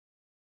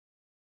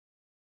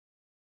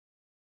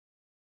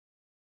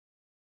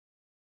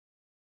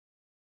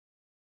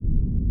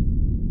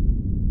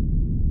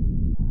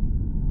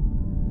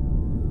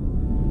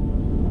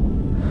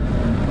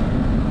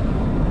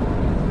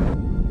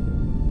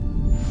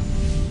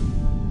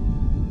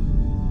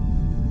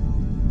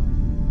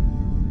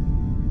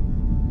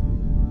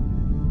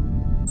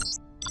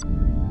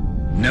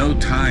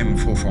time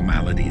for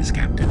formalities,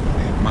 Captain.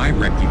 My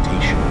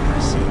reputation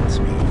precedes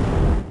me.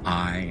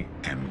 I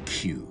am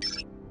Q.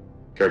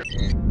 Kirk.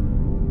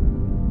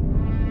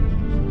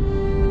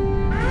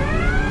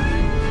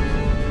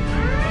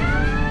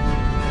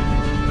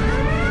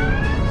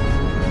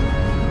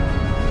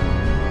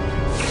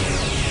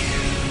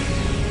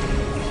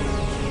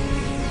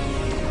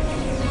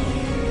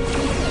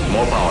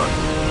 More power.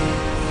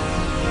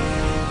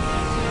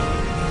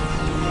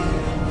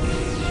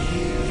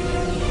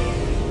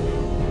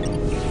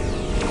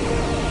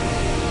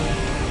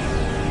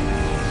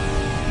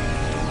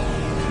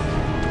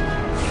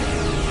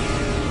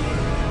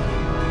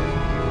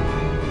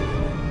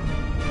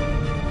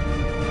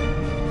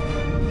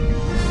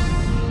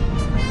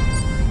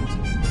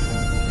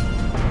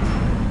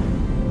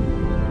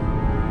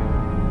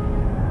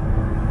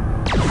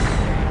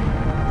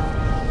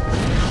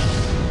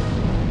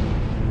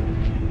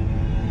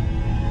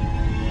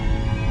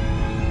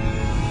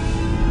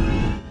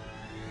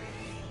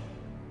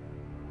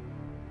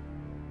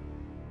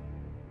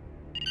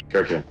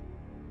 Kirk.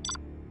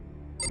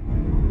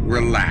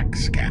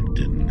 Relax,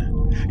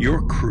 Captain.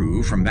 Your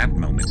crew from that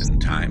moment in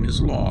time is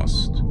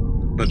lost.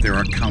 But there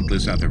are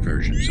countless other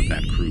versions of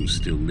that crew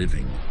still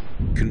living.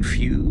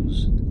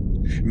 Confused?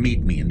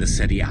 Meet me in the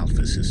SETI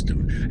Alpha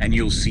system, and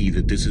you'll see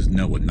that this is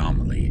no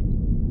anomaly.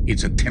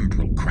 It's a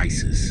temporal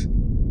crisis.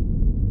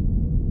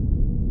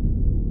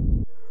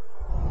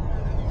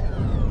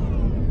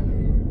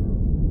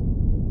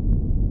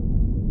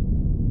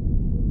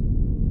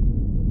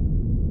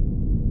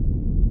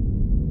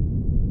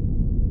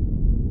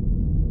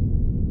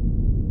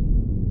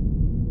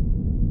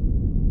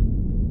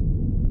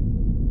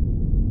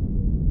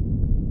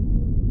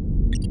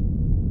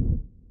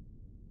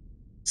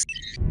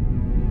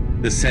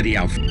 The SETI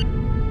Alpha.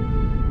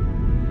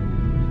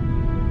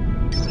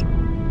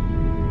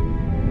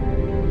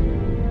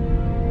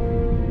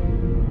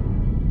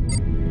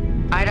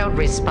 I don't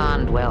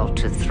respond well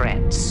to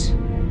threats.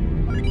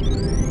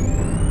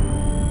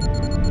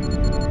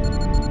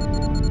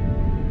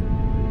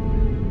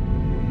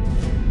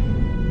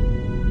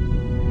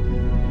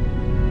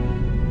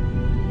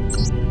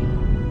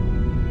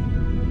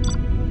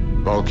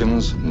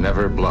 Vulcans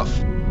never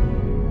bluff.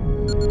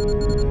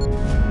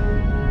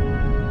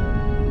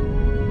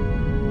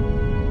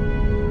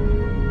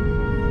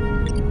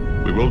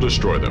 We will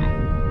destroy them.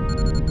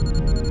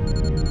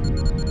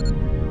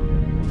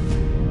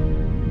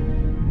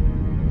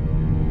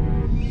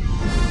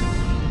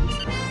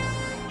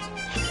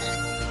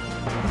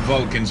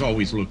 Vulcans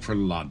always look for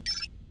lunch.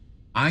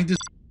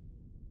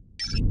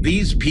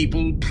 These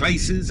people,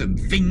 places, and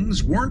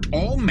things weren't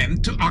all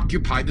meant to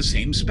occupy the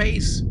same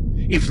space.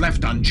 If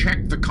left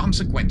unchecked, the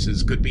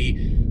consequences could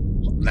be...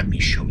 Let me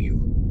show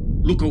you.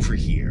 Look over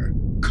here,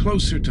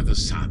 closer to the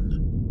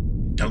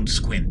sun. Don't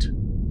squint.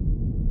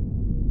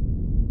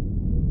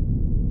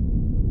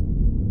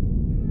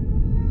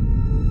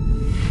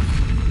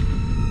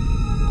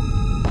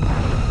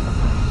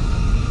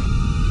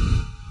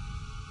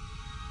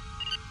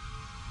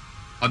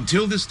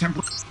 Until this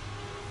temple...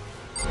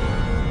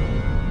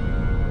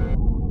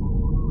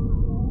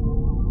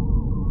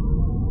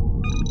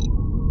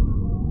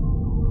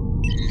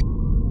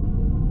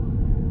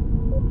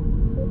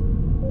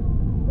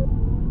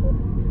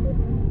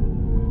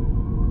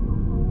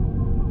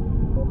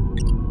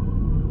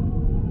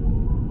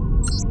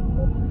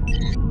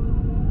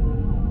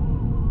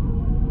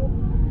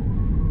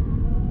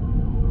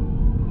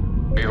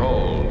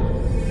 Behold.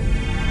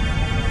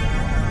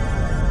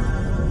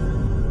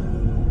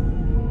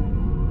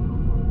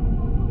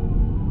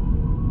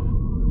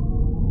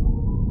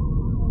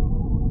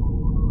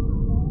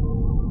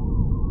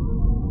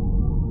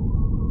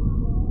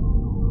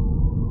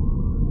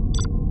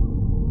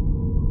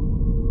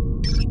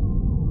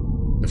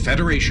 The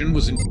Federation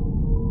was in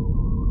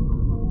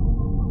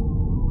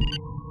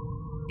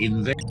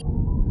there.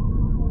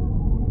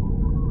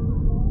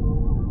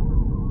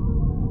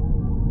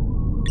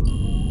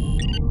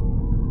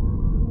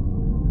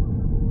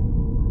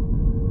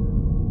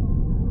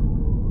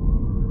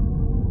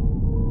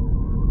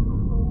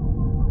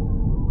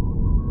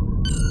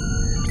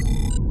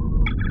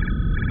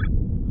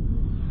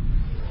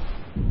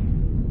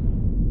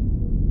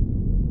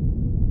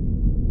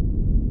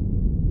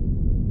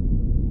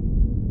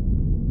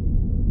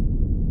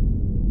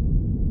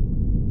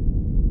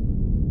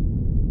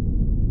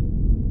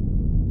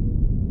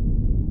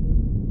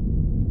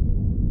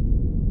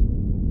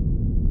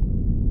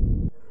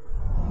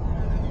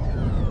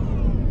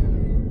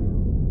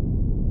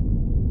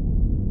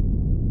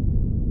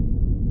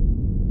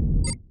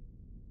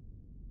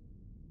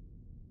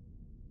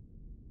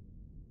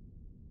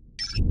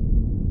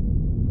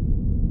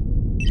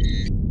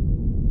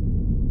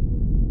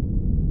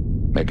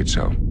 Make it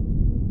so.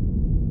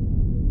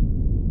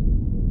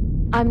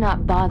 I'm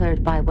not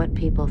bothered by what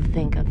people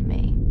think of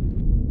me.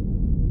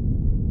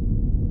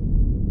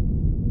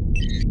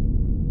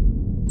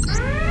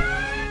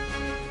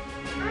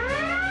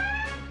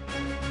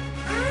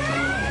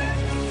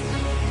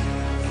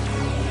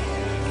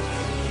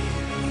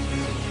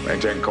 Make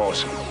Maintain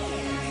course.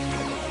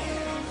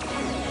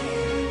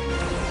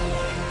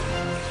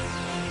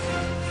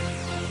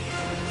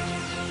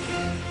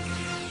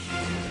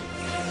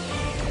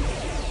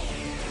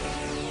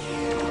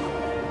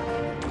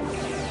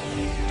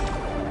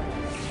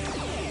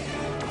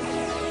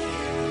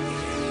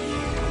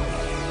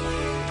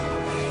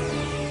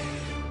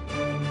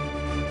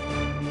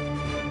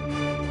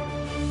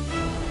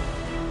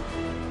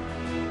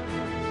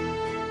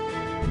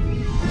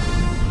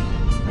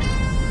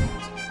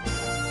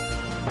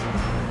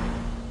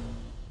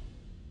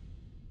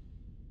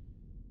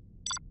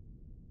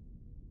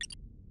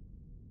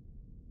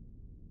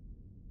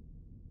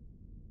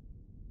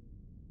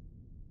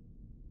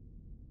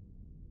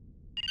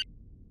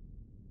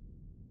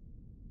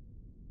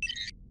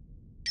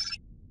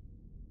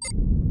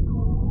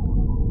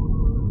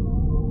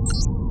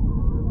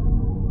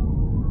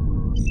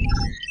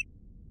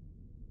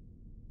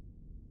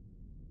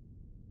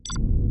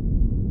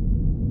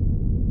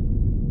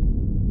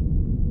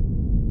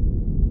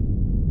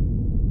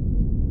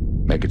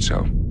 Make it so.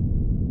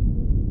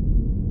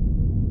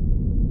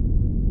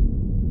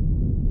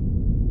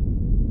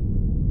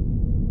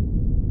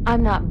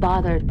 I'm not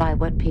bothered by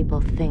what people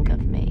think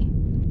of me.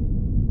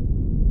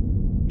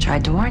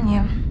 Tried to warn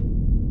you.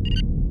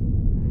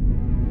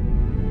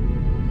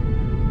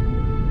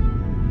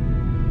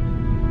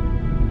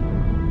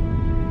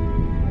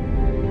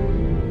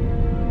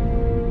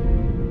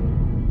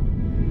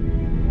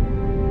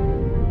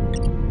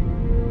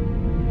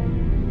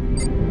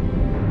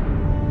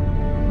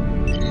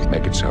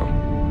 Make it so.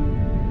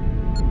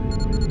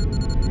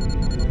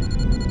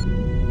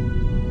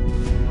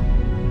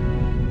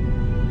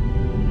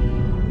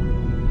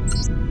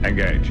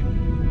 Engage.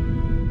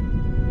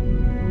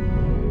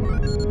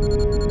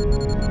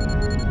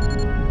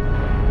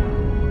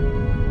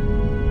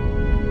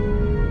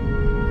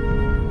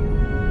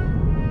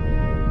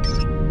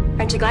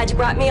 Aren't you glad you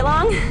brought me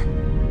along?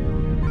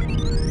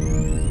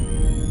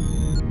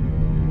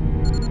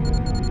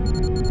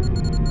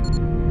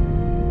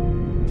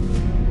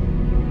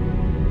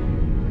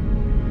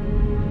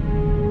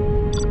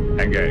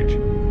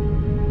 Engage.